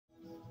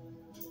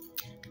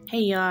Hey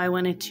y'all, I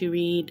wanted to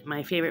read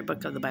my favorite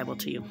book of the Bible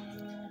to you.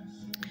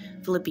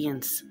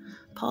 Philippians.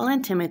 Paul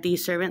and Timothy,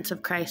 servants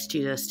of Christ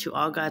Jesus, to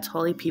all God's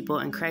holy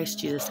people in Christ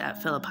Jesus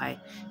at Philippi,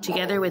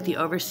 together with the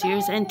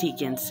overseers and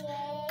deacons,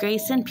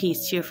 grace and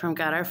peace to you from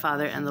God our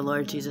Father and the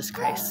Lord Jesus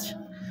Christ.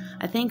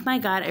 I thank my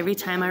God every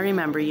time I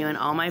remember you in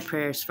all my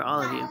prayers for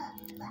all of you.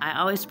 I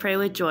always pray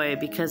with joy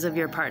because of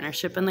your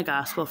partnership in the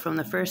gospel from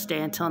the first day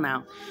until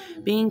now,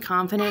 being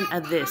confident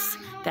of this,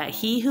 that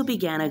he who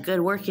began a good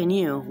work in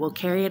you will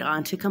carry it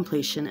on to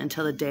completion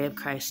until the day of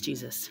Christ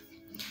Jesus.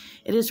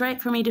 It is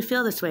right for me to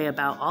feel this way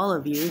about all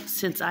of you,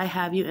 since I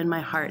have you in my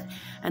heart,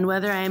 and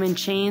whether I am in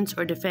chains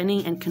or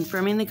defending and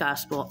confirming the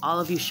gospel, all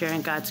of you share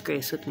in God's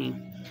grace with me.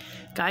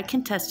 God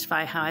can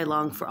testify how I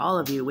long for all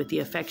of you with the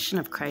affection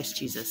of Christ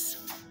Jesus.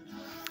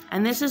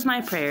 And this is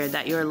my prayer,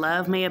 that your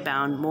love may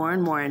abound more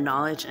and more in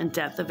knowledge and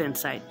depth of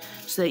insight,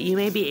 so that you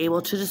may be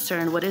able to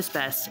discern what is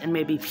best and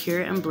may be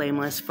pure and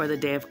blameless for the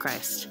day of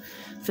Christ,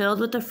 filled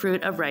with the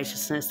fruit of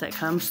righteousness that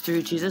comes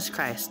through Jesus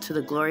Christ to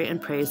the glory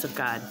and praise of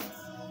God.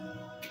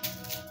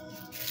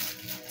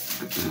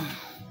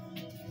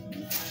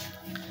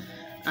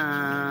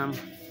 And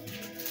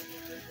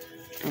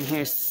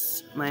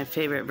here's my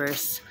favorite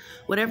verse.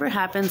 Whatever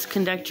happens,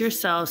 conduct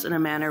yourselves in a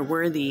manner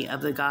worthy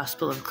of the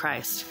gospel of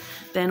Christ.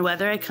 Then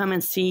whether I come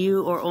and see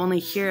you or only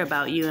hear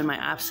about you in my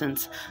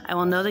absence, I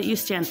will know that you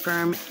stand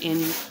firm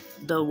in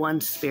the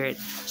one Spirit,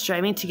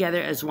 striving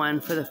together as one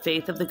for the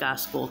faith of the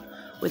gospel,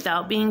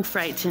 without being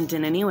frightened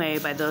in any way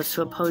by those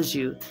who oppose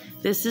you.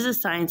 This is a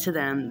sign to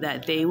them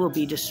that they will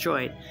be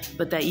destroyed,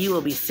 but that you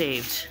will be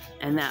saved,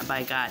 and that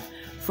by God.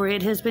 For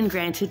it has been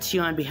granted to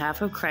you on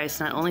behalf of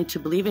Christ not only to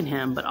believe in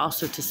him, but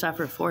also to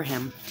suffer for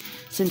him,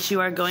 since you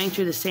are going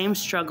through the same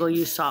struggle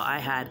you saw I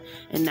had,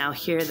 and now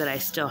hear that I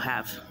still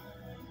have.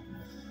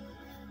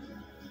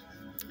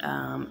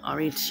 I'll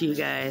read to you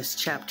guys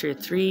chapter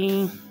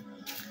 3. I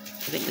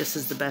think this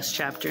is the best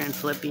chapter in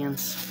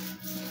Philippians.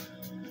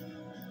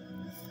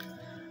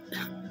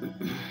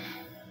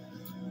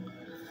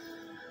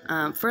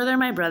 Further,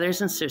 my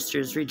brothers and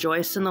sisters,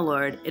 rejoice in the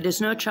Lord. It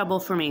is no trouble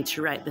for me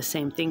to write the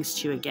same things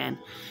to you again,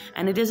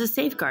 and it is a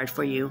safeguard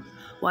for you.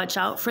 Watch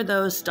out for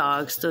those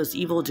dogs, those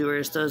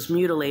evildoers, those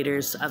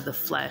mutilators of the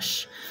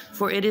flesh.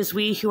 For it is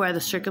we who are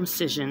the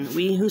circumcision,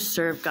 we who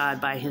serve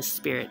God by his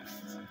Spirit.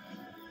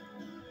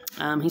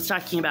 He's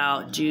talking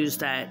about Jews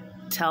that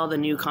tell the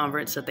new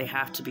converts that they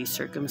have to be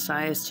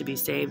circumcised to be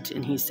saved,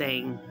 and he's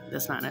saying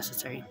that's not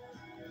necessary.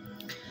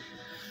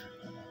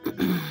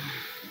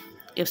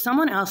 If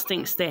someone else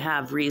thinks they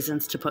have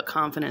reasons to put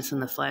confidence in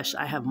the flesh,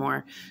 I have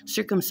more.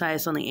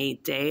 Circumcised on the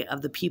 8th day,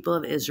 of the people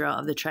of Israel,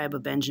 of the tribe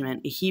of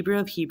Benjamin, a Hebrew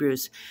of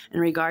Hebrews, in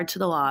regard to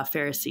the law, a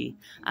Pharisee.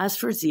 As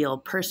for zeal,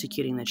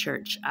 persecuting the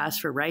church. As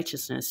for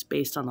righteousness,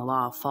 based on the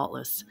law,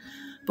 faultless.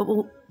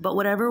 But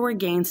whatever were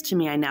gains to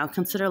me, I now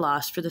consider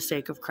loss for the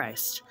sake of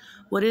Christ.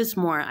 What is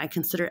more, I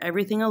consider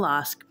everything a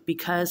loss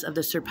because of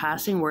the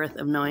surpassing worth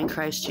of knowing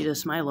Christ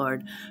Jesus my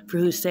Lord, for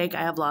whose sake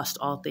I have lost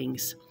all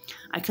things.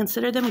 I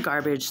consider them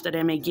garbage, that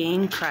I may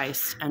gain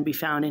Christ and be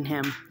found in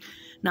him,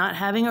 not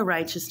having a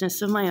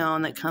righteousness of my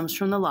own that comes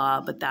from the law,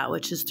 but that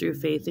which is through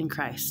faith in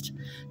Christ,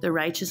 the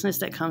righteousness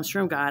that comes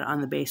from God on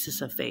the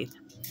basis of faith.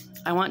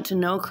 I want to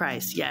know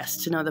Christ, yes,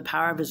 to know the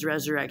power of his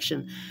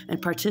resurrection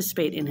and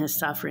participate in his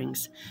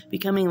sufferings,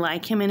 becoming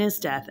like him in his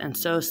death, and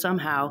so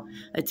somehow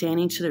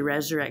attaining to the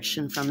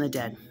resurrection from the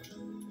dead.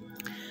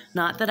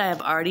 Not that I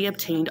have already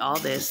obtained all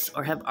this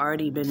or have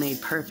already been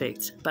made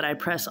perfect, but I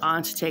press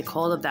on to take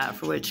hold of that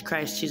for which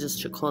Christ Jesus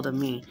took hold of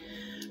me.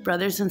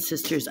 Brothers and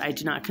sisters, I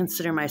do not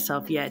consider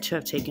myself yet to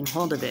have taken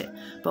hold of it,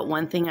 but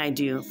one thing I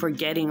do,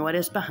 forgetting what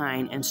is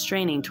behind and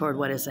straining toward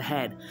what is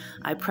ahead.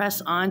 I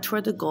press on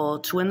toward the goal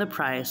to win the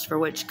prize for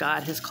which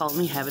God has called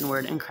me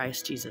heavenward in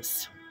Christ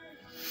Jesus.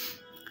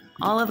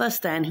 All of us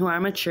then who are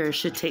mature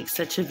should take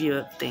such a view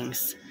of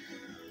things.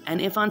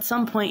 And if on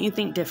some point you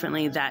think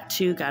differently, that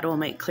too God will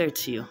make clear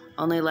to you.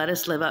 Only let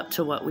us live up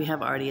to what we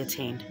have already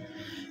attained.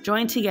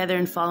 Join together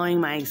in following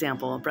my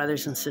example,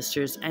 brothers and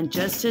sisters, and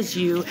just as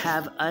you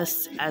have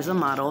us as a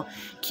model,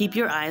 keep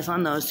your eyes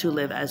on those who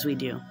live as we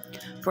do.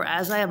 For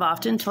as I have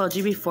often told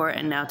you before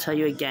and now tell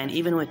you again,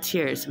 even with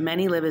tears,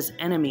 many live as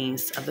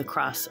enemies of the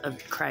cross of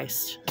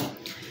Christ.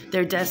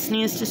 Their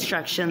destiny is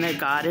destruction, their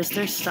God is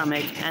their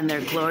stomach, and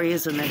their glory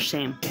is in their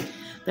shame.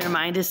 Their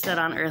mind is set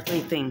on earthly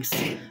things,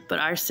 but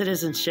our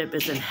citizenship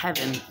is in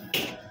heaven.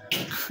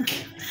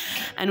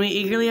 And we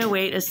eagerly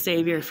await a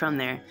Savior from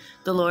there,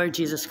 the Lord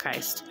Jesus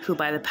Christ, who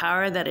by the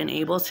power that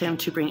enables him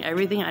to bring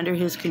everything under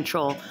his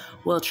control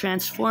will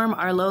transform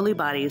our lowly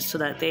bodies so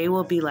that they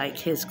will be like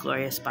his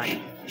glorious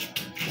body.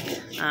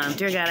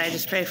 Dear God, I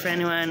just pray for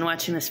anyone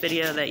watching this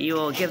video that you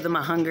will give them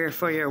a hunger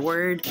for your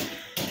word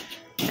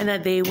and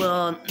that they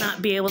will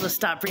not be able to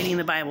stop reading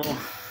the Bible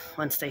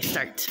once they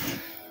start.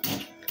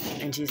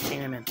 In Jesus'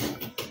 name, amen.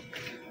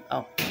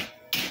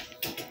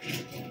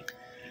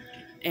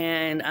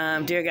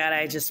 And dear God,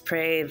 I just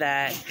pray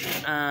that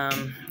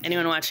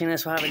anyone watching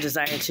this will have a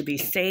desire to be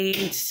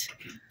saved.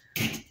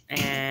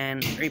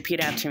 And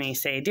repeat after me.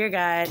 Say, Dear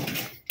God,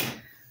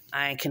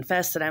 I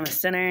confess that I'm a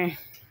sinner.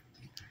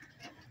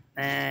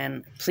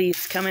 And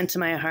please come into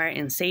my heart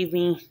and save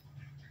me.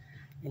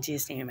 In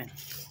Jesus' name, amen.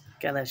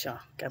 God bless y'all.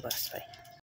 God bless. Bye.